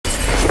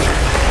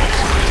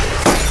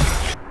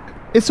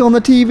It's on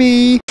the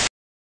TV!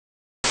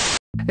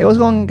 Hey, what's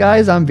going on,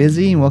 guys? I'm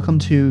Busy, and welcome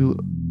to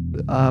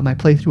my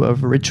playthrough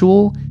of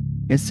Ritual.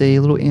 It's a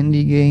little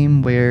indie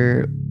game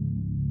where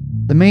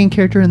the main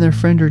character and their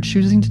friend are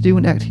choosing to do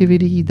an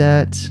activity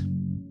that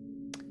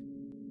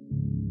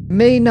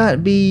may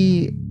not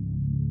be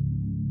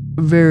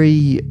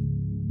very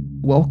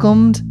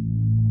welcomed.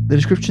 The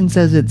description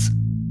says it's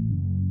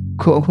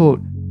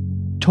quote-unquote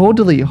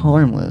totally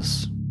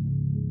harmless.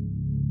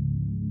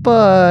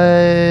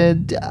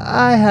 But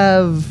I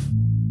have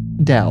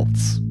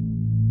doubts.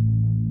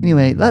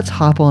 Anyway, let's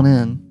hop on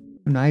in.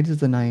 Night is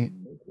the night.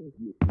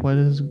 What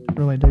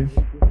do I do?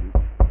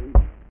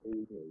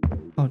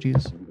 Oh,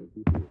 Jesus.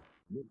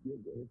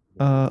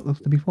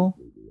 Looks to be full.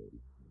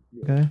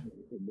 Okay.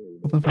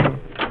 Open fire.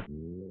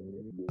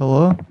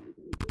 Hello?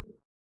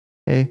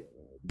 Hey.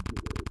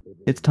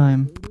 It's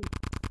time.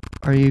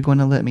 Are you going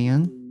to let me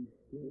in?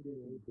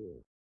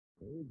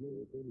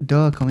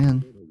 Duh, come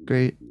in.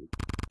 Great.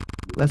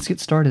 Let's get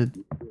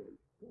started.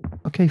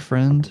 Okay,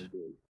 friend.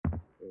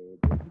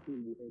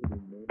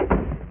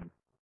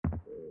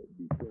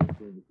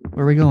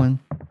 Where are we going?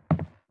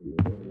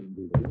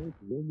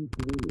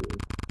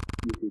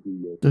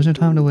 There's no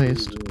time to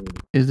waste.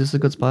 Is this a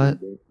good spot?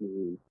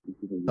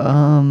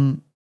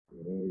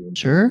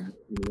 Sure?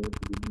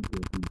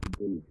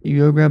 You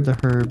go grab the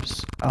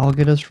herbs. I'll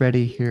get us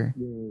ready here.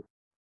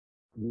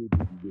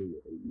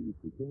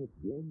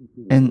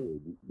 And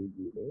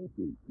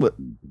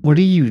what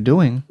are you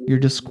doing? You're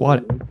just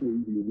squatting.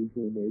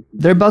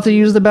 They're about to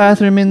use the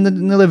bathroom in the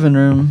living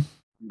room.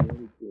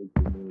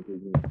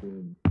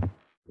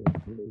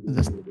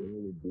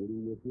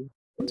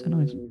 What's that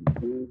noise?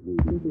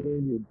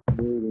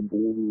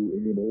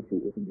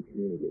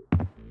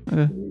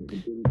 Okay.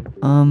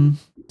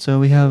 So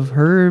we have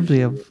herbs, we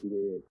have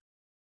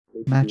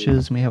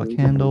matches, and we have a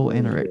candle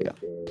and a radio.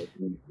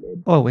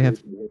 Oh, we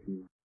have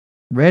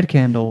red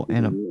candle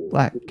and a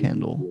black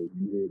candle.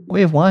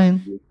 We have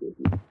wine.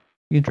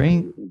 You can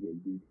drink.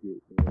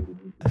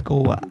 Let's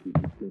go.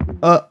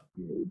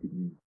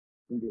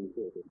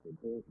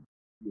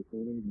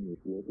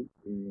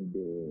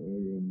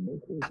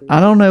 I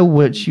don't know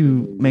what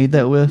you made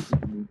that with,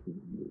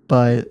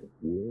 but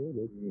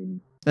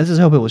let's just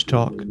hope it was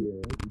chalk.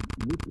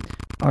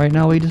 Alright,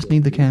 now we just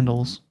need the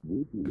candles.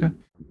 Okay.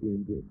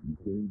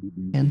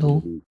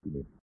 Candle.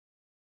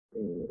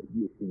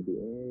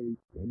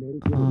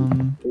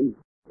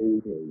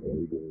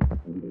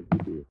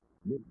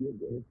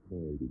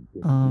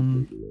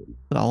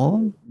 Is all of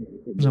them?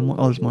 Is there more?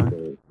 Oh, there's more.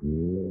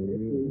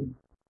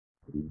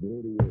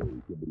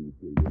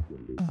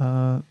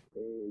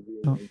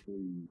 No.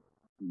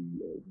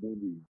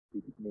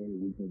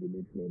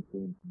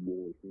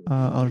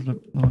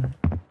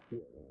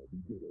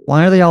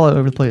 Why are they all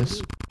over the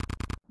place?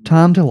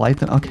 Time to light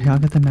them. Okay, I'll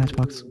get the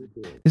matchbox.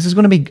 This is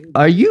gonna be.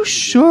 Are you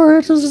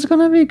sure this is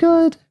gonna be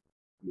good?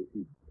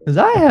 Because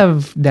I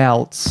have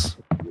doubts.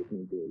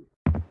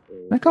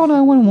 I call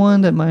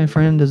 911 that my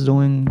friend is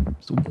doing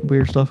some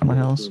weird stuff in my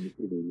house.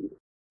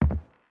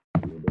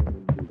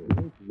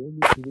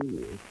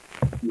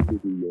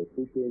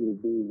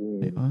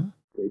 Wait, what?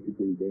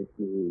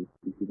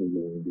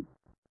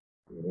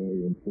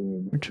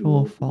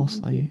 Ritual false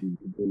light.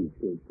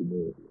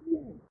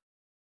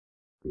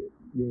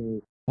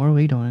 What are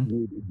we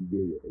doing?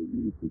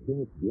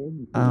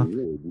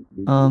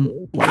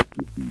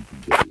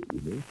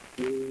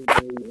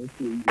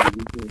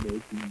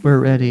 We're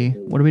ready.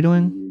 What are we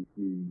doing?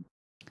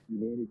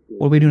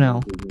 What do we do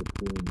now?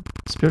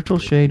 Spiritual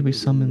shade, we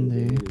summon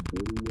thee.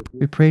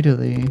 We pray to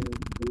thee.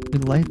 We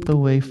light the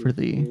way for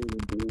thee.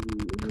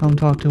 Come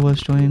talk to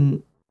us,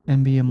 join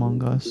and be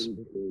among us.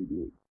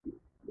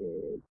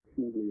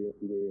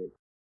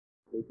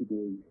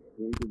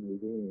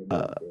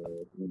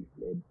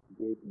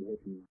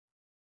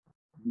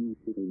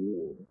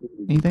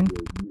 Anything?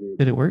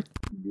 Did it work?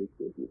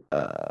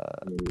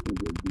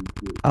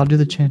 I'll do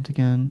the chant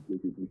again.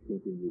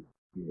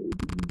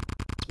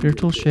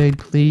 Spiritual shade,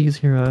 please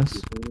hear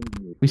us.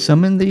 We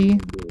summon thee,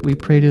 we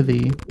pray to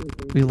thee,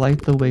 we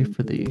light the way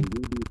for thee.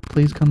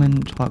 Please come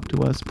and talk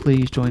to us,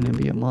 please join and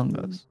be among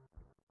us.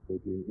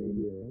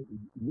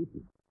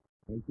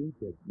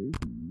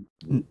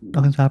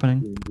 Nothing's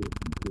happening.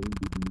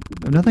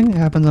 If nothing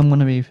happens, I'm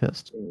gonna be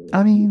pissed.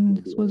 I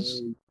mean, this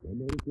was...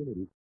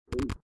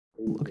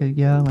 Okay,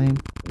 yeah, lame.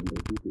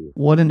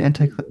 What an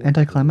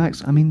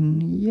anticlimax. I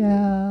mean,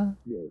 yeah.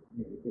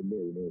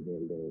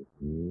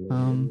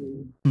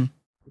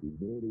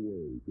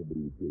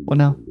 What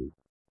now?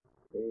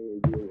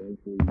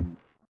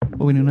 What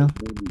do we do now?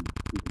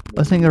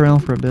 Let's hang around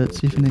for a bit,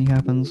 see if anything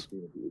happens.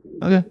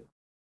 Okay.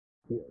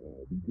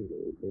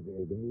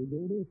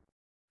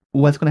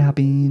 What's gonna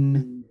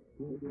happen?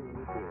 What?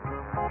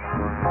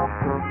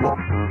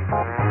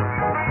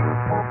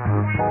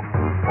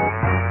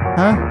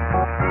 Huh?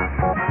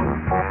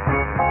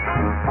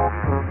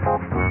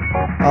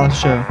 I'll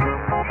show.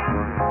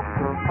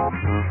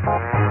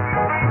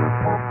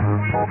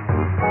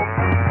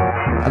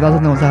 I thought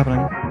something was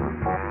happening.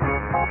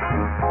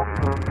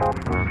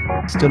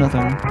 Still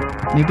nothing.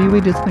 Maybe we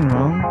did something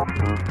wrong?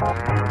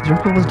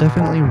 Zirkle was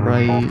definitely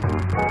right.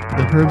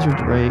 The herbs are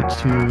right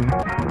too.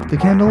 The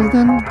candles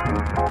then?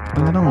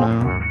 I don't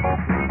know.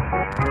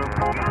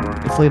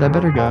 It's late, I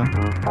better go.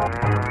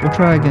 We'll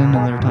try again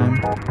another time.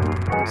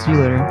 See you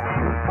later.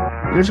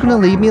 You're just gonna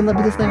leave me and let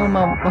me this thing on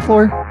my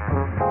floor?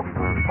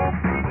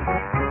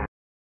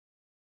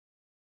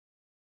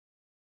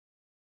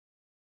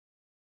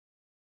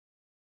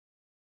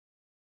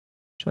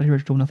 Tried here,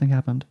 ritual, nothing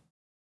happened.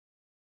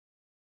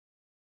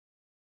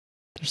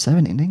 There's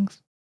 7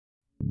 endings?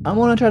 I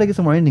wanna try to get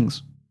some more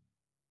endings.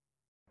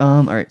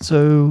 Alright,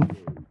 so...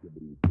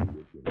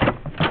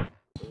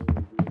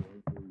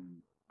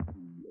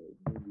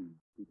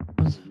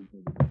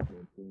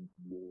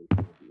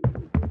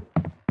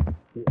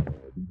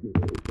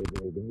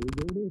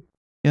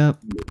 Yep.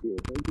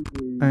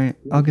 Alright,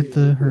 I'll get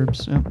the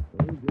herbs. Yep.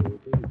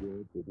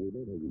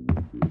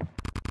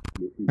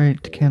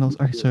 Alright, the candles.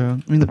 Alright, so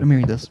let me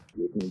read this.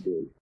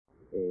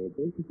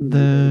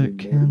 The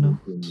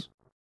candles.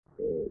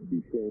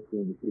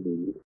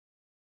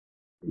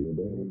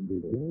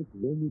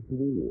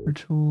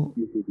 Ritual.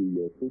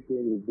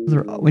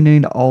 We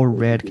need all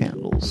red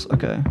candles.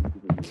 Okay.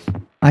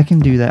 I can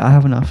do that. I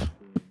have enough.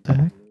 What the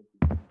heck?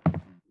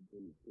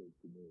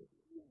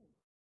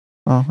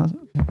 Oh, that's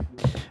okay.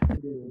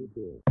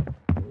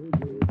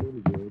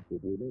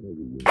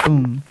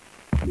 Boom.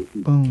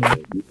 Boom.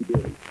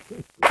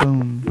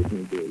 Boom.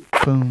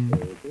 Boom.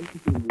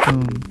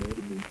 Boom.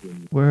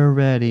 We're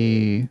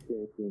ready.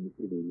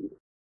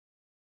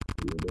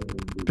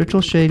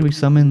 Spiritual shade, we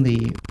summon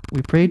thee.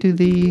 We pray to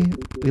thee.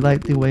 We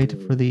light the way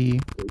for thee.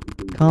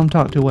 Come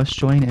talk to us,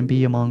 join and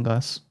be among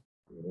us.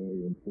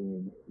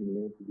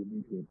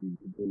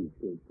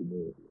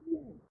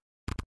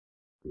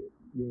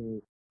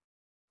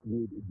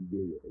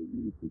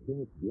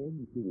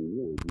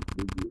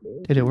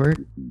 Did it work?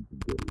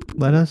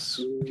 Let us.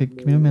 Okay,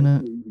 give me a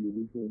minute.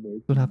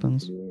 What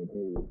happens?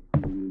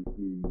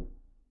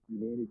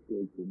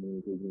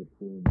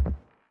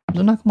 There's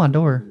a knock on my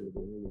door.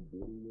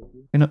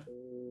 You know.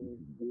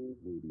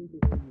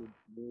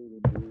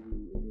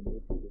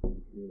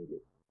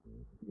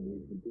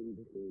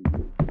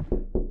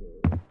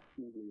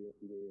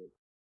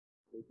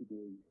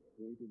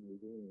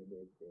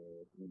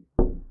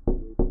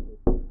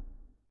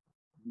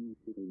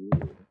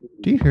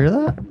 Do you hear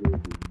that?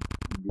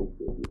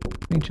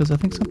 I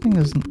think something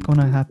is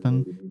gonna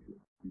happen.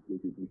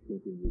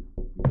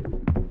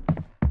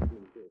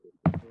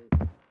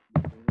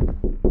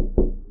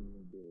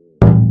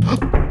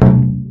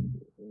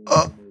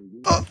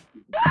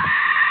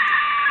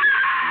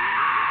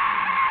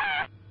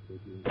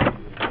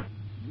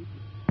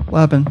 What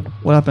happened?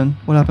 What happened?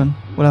 What happened?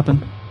 What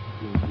happened?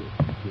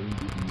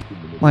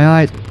 My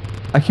eyes.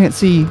 I can't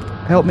see.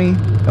 Help me.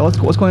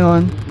 What's going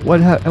on? What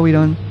have we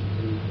done?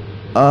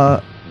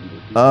 Oh.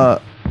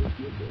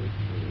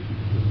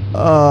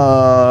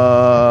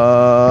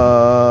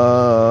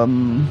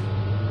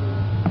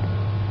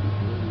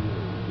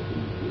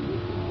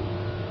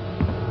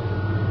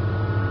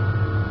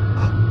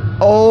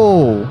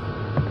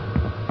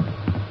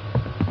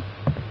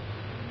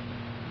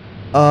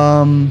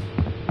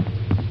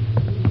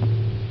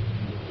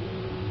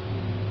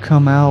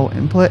 Come out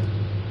and play.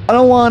 I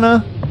don't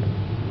wanna.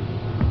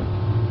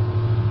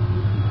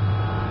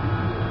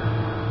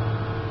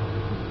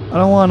 I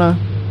don't wanna.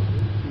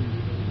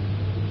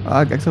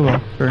 I guess I will.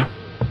 Sure.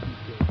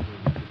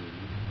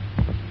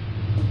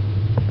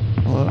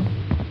 Hello?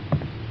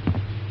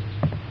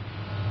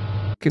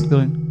 Keep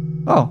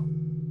going. Oh.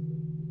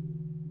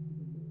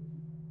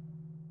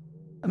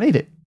 I made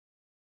it.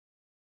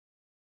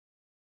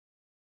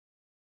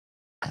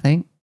 I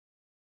think.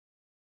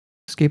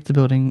 Escape the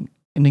building.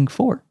 Ending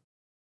 4.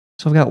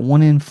 So I've got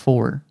 1 in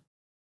 4.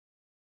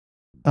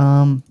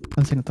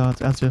 Let's take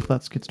thoughts as if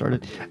let's get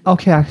started.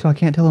 Okay, so I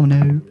can't tell him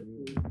no.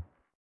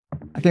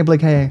 I can't be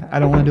like, hey, I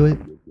don't want to do it.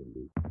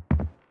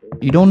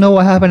 You don't know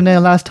what happened in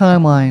that last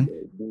timeline.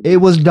 It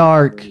was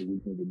dark.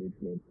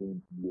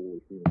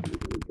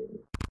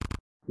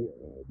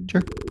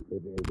 Sure.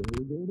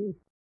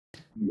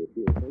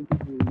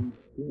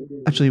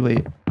 Actually,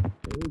 wait.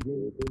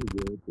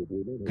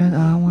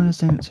 I want to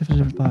stand at a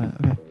different spot.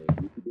 Okay.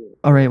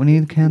 Alright, we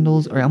need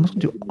candles. Alright, I'm just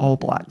gonna do all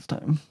black this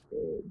time.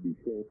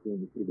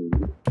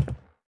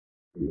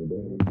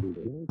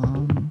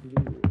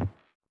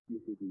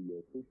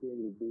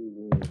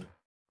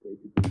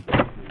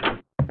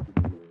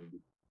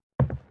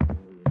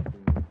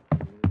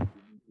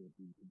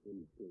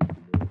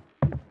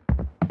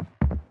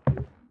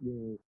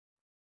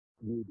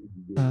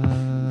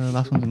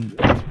 Last one's in.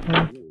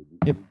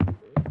 Yep.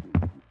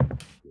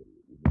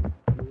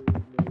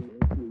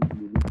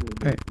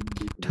 Alright,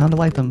 time to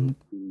light them.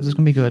 This is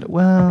gonna be good.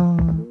 Well,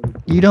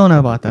 you don't know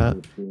about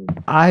that.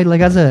 Like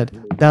I said,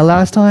 that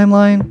last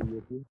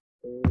timeline,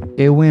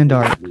 it went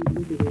dark.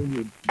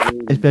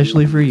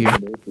 Especially for you.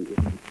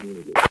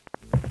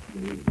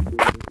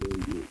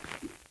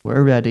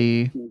 We're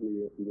ready.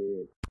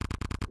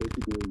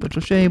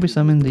 Spiritual shade, we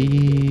summon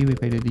thee, we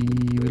pray to thee,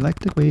 we like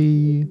the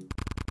way.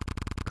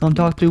 Come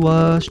talk to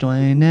us,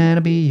 join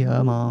and be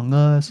among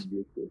us.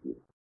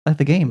 Like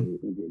the game,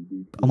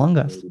 Among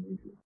Us.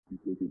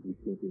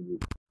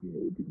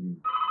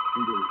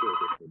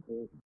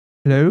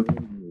 Hello?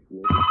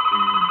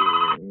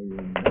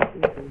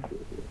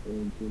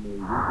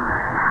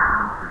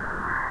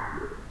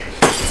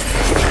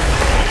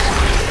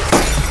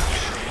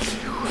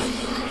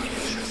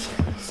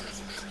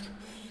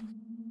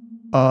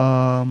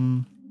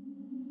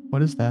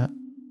 What is that?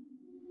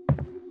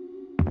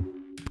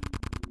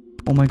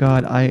 Oh my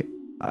god, I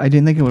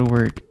didn't think it would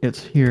work.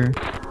 It's here.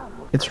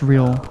 It's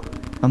real.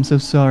 I'm so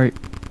sorry.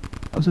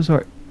 I'm so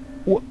sorry.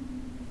 What?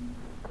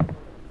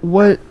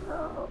 What?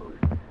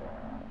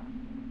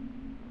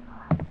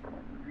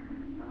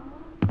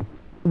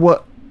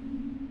 What?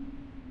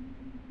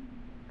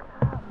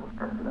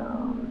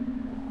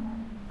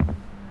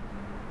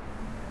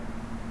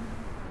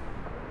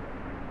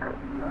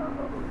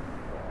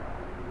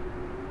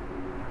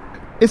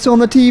 It's on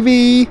the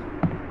TV!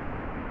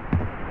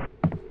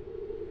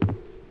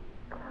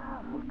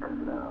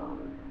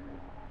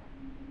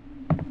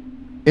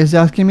 It's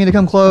asking me to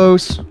come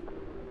close.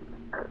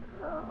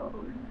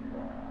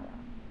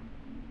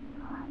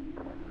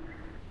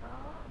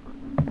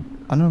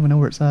 I don't even know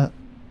where it's at.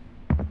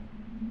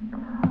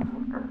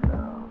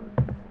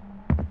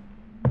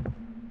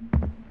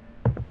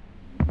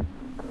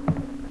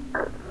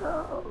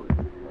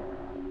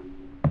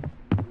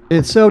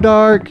 It's so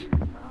dark.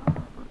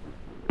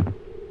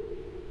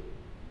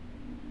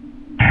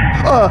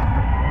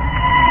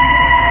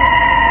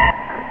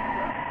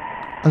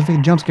 I was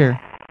thinking jump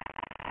scare.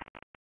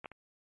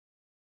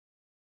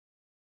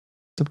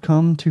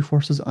 Succumb to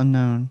forces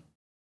unknown.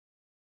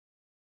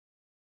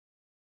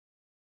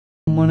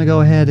 I'm gonna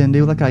go ahead and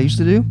do like I used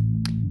to do.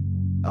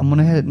 I'm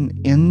gonna head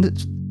and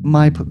end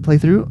my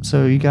playthrough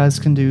so you guys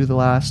can do the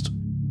last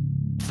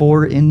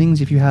 4 endings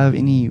if you have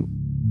any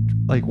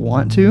like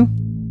want to.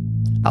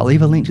 I'll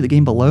leave a link to the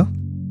game below.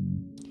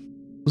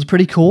 It was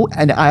pretty cool,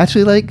 and I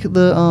actually like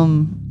the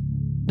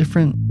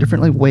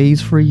different like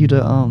ways for you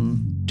to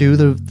do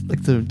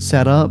the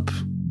setup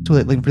to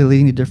like really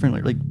leading to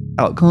different like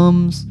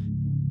outcomes,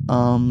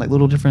 like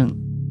little different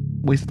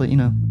ways to, like, you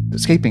know,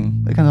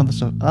 escaping, that kind of other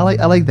stuff. I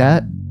like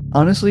that.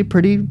 Honestly,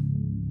 pretty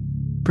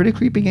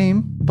creepy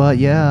game. But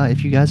yeah,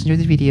 if you guys enjoyed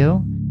the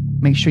video,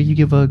 make sure you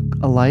give a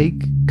like,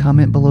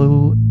 comment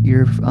below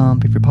your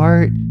favorite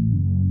part,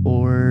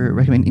 or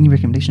recommend any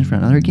recommendations for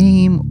another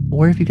game,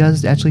 or if you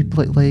guys actually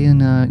play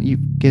and you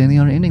get any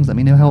other endings, let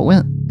me know how it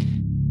went.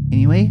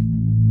 Anyway,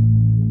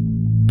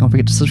 don't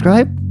forget to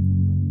subscribe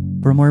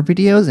for more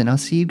videos, and I'll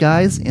see you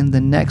guys in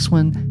the next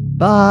one.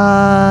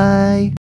 Bye!